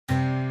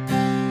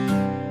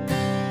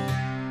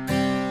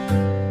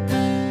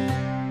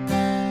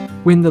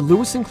When the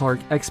Lewis and Clark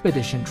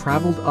expedition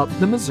traveled up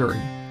the Missouri,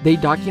 they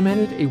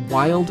documented a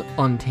wild,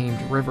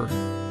 untamed river.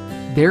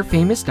 Their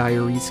famous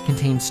diaries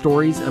contain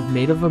stories of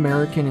Native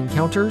American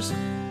encounters,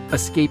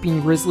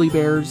 escaping grizzly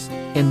bears,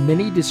 and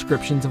many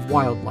descriptions of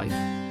wildlife.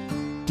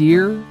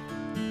 Deer,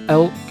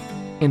 elk,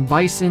 and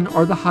bison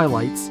are the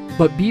highlights,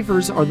 but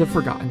beavers are the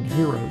forgotten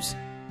heroes.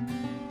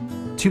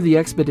 To the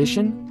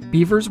expedition,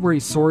 beavers were a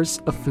source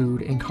of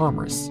food and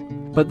commerce,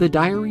 but the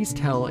diaries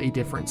tell a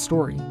different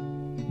story.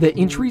 The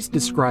entries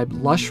describe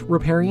lush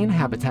riparian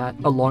habitat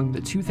along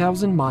the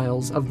 2,000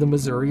 miles of the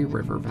Missouri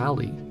River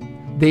Valley.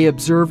 They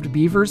observed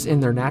beavers in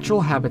their natural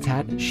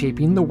habitat,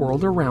 shaping the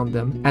world around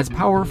them as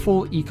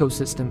powerful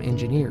ecosystem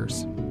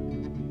engineers.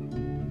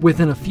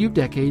 Within a few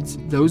decades,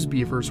 those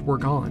beavers were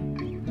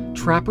gone.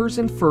 Trappers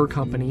and fur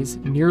companies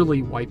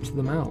nearly wiped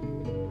them out.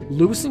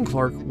 Lewis and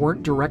Clark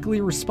weren't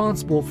directly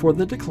responsible for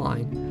the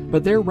decline,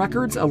 but their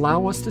records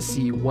allow us to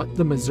see what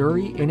the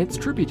Missouri and its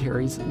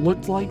tributaries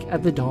looked like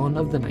at the dawn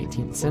of the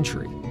 19th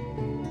century.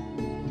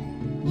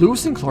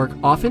 Lewis and Clark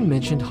often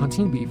mentioned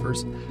hunting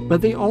beavers, but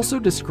they also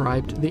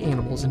described the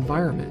animal's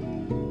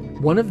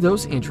environment. One of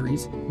those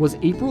entries was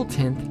April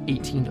 10,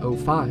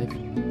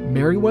 1805.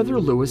 Meriwether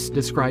Lewis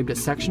described a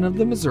section of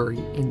the Missouri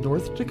in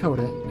North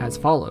Dakota as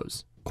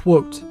follows,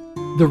 quote,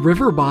 "The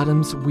river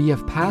bottoms we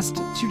have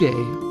passed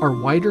today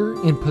are wider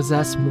and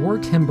possess more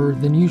timber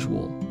than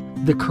usual.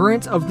 The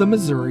current of the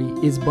Missouri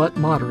is but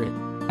moderate,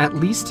 at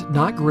least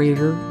not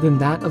greater than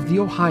that of the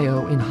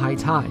Ohio in high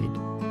tide.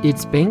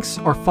 Its banks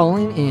are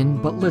falling in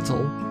but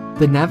little.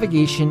 The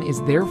navigation is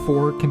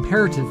therefore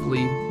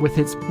comparatively, with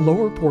its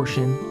lower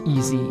portion,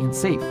 easy and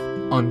safe."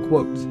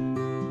 Unquote.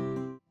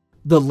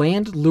 The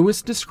land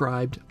Lewis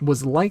described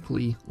was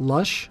likely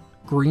lush,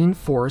 green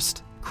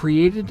forest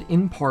created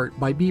in part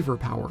by beaver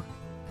power.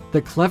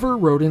 The clever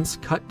rodents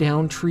cut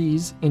down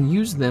trees and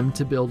used them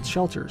to build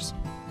shelters.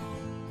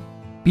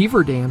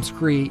 Beaver dams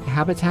create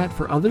habitat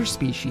for other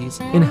species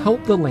and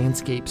help the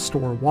landscape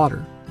store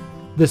water.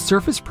 The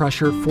surface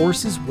pressure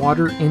forces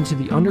water into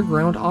the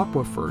underground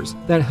aquifers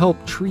that help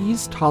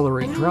trees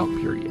tolerate drought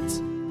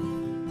periods.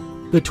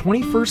 The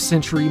 21st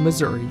century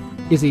Missouri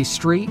is a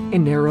straight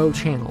and narrow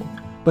channel,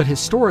 but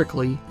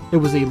historically it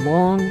was a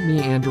long,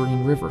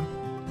 meandering river.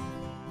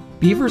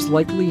 Beavers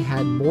likely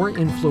had more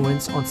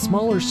influence on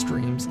smaller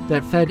streams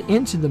that fed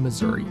into the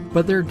Missouri,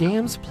 but their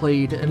dams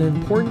played an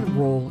important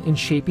role in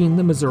shaping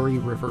the Missouri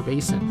River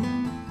basin.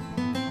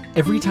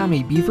 Every time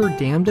a beaver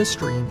dammed a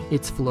stream,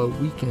 its flow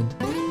weakened.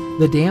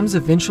 The dams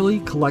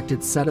eventually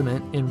collected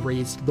sediment and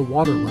raised the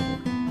water level.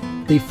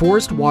 They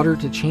forced water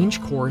to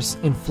change course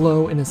and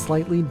flow in a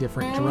slightly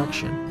different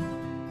direction.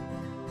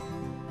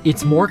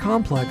 It's more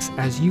complex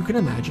as you can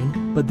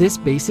imagine, but this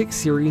basic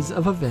series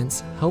of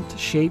events helped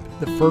shape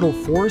the fertile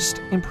forest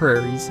and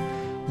prairies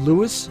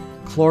Lewis,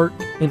 Clark,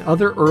 and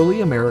other early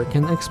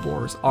American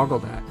explorers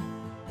ogled at.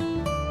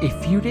 A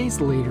few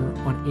days later,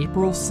 on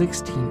April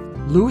 16th,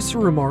 Lewis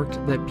remarked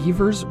that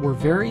beavers were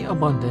very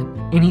abundant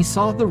and he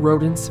saw the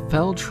rodents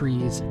fell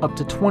trees up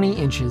to 20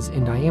 inches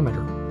in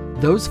diameter.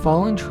 Those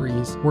fallen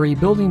trees were a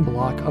building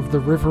block of the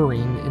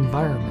riverine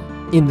environment.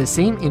 In the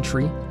same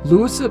entry,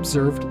 Lewis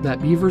observed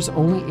that beavers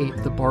only ate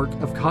the bark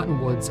of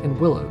cottonwoods and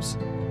willows.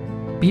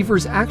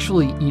 Beavers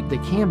actually eat the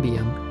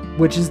cambium,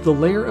 which is the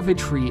layer of a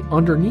tree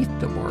underneath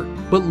the bark,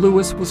 but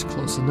Lewis was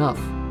close enough.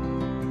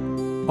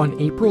 On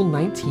April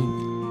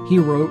 19th, he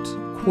wrote,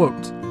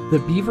 quote,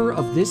 "The beaver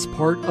of this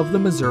part of the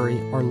Missouri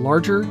are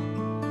larger,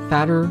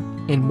 fatter,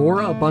 and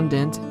more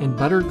abundant and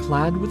better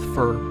clad with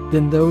fur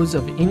than those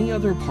of any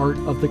other part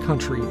of the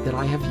country that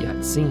I have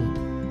yet seen."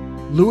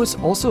 Lewis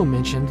also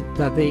mentioned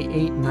that they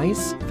ate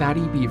nice,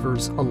 fatty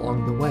beavers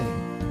along the way.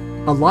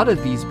 A lot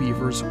of these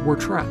beavers were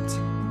trapped.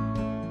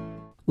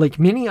 Like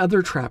many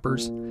other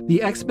trappers,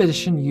 the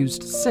expedition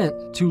used scent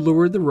to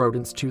lure the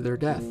rodents to their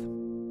death.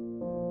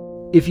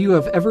 If you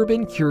have ever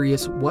been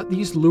curious what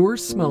these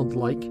lures smelled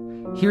like,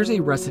 here's a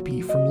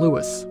recipe from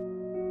Lewis.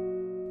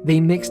 They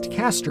mixed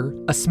castor,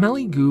 a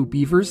smelly goo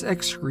beavers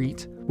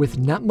excrete, with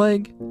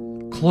nutmeg,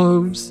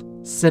 cloves,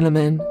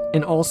 cinnamon,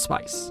 and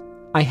allspice.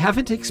 I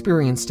haven't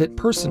experienced it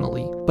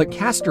personally, but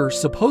castor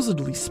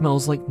supposedly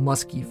smells like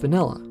musky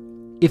vanilla.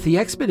 If the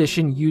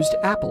expedition used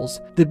apples,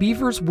 the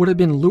beavers would have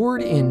been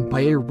lured in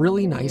by a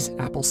really nice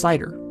apple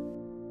cider.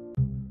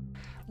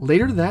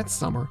 Later that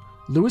summer,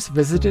 Lewis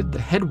visited the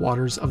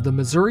headwaters of the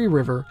Missouri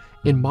River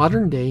in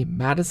modern-day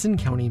Madison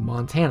County,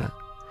 Montana.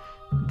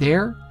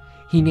 There,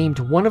 he named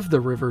one of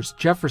the rivers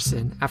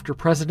Jefferson after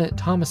President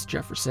Thomas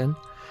Jefferson,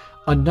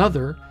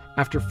 another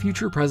after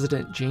future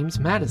President James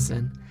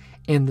Madison,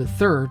 and the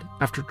third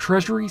after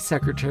Treasury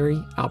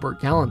Secretary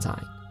Albert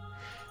Galentine.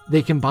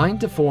 They combined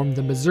to form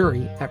the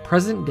Missouri at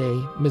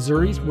present-day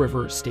Missouri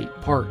River State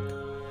Park.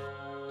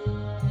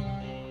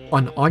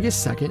 On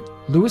August 2nd,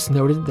 Lewis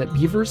noted that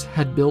beavers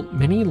had built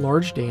many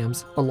large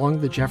dams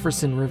along the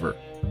Jefferson River.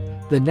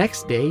 The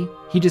next day,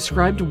 he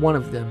described one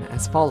of them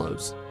as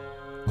follows,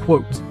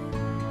 quote,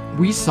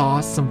 "We saw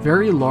some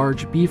very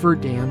large beaver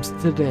dams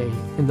today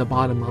in the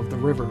bottom of the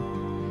river,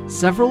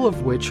 several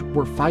of which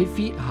were 5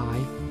 feet high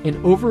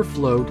and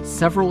overflowed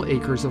several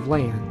acres of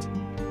land.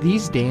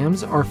 These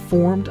dams are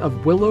formed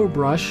of willow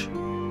brush,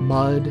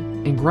 mud,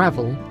 and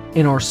gravel,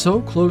 and are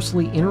so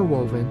closely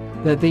interwoven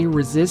that they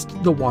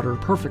resist the water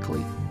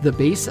perfectly. The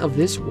base of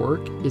this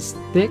work is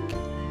thick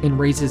and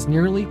raises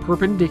nearly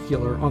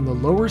perpendicular on the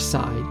lower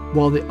side,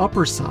 while the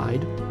upper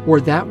side,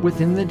 or that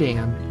within the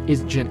dam,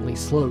 is gently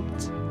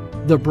sloped.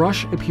 The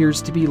brush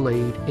appears to be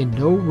laid in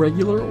no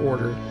regular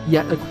order,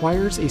 yet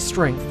acquires a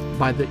strength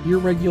by the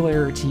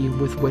irregularity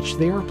with which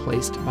they are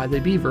placed by the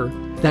beaver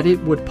that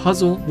it would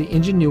puzzle the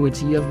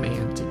ingenuity of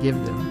man to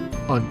give them."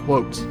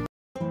 Unquote.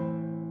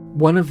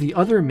 One of the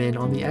other men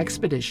on the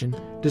expedition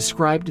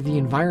described the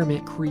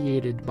environment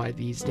created by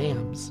these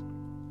dams.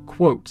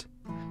 Quote,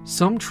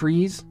 "Some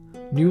trees,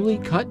 newly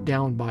cut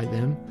down by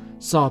them,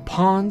 saw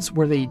ponds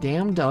where they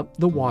dammed up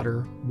the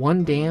water,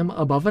 one dam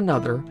above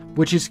another,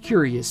 which is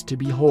curious to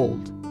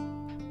behold.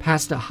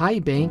 Past a high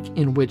bank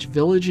in which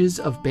villages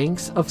of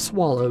banks of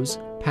swallows,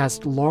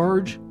 past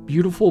large,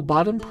 beautiful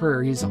bottom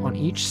prairies on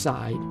each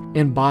side,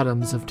 and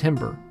bottoms of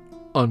timber."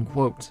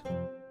 Unquote.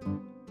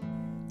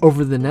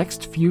 Over the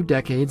next few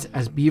decades,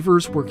 as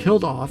beavers were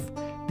killed off,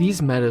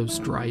 these meadows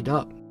dried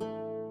up.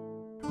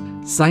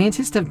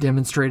 Scientists have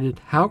demonstrated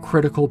how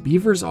critical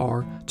beavers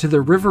are to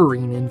the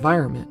riverine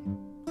environment.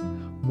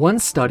 One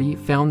study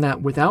found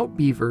that without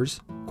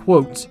beavers,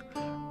 quote,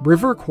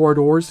 "river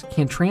corridors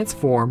can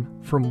transform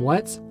from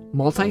wet,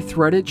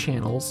 multi-threaded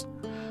channels,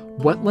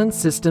 wetland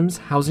systems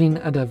housing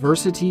a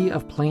diversity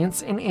of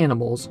plants and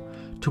animals,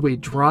 to a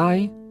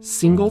dry,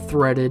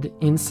 single-threaded,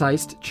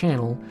 incised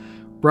channel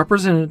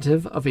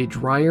representative of a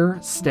drier,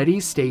 steady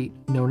state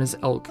known as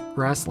elk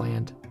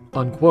grassland."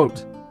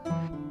 Unquote.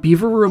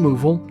 Beaver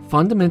removal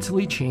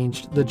fundamentally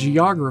changed the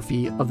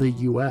geography of the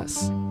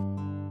U.S.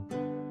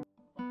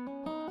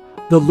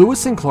 The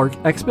Lewis and Clark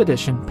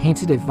expedition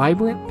painted a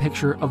vibrant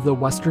picture of the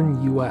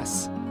western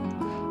U.S.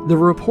 The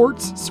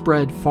reports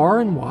spread far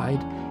and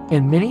wide,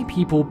 and many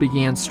people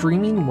began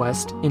streaming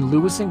west in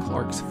Lewis and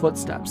Clark's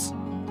footsteps.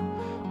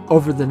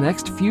 Over the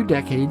next few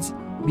decades,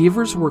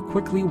 beavers were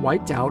quickly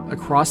wiped out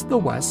across the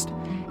West,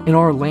 and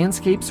our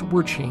landscapes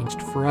were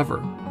changed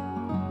forever.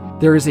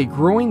 There is a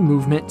growing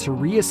movement to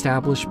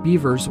re-establish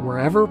beavers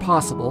wherever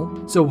possible,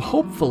 so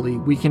hopefully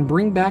we can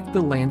bring back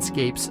the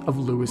landscapes of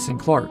Lewis and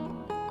Clark.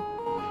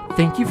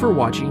 Thank you for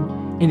watching,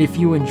 and if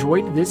you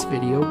enjoyed this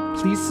video,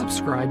 please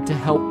subscribe to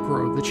help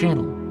grow the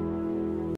channel.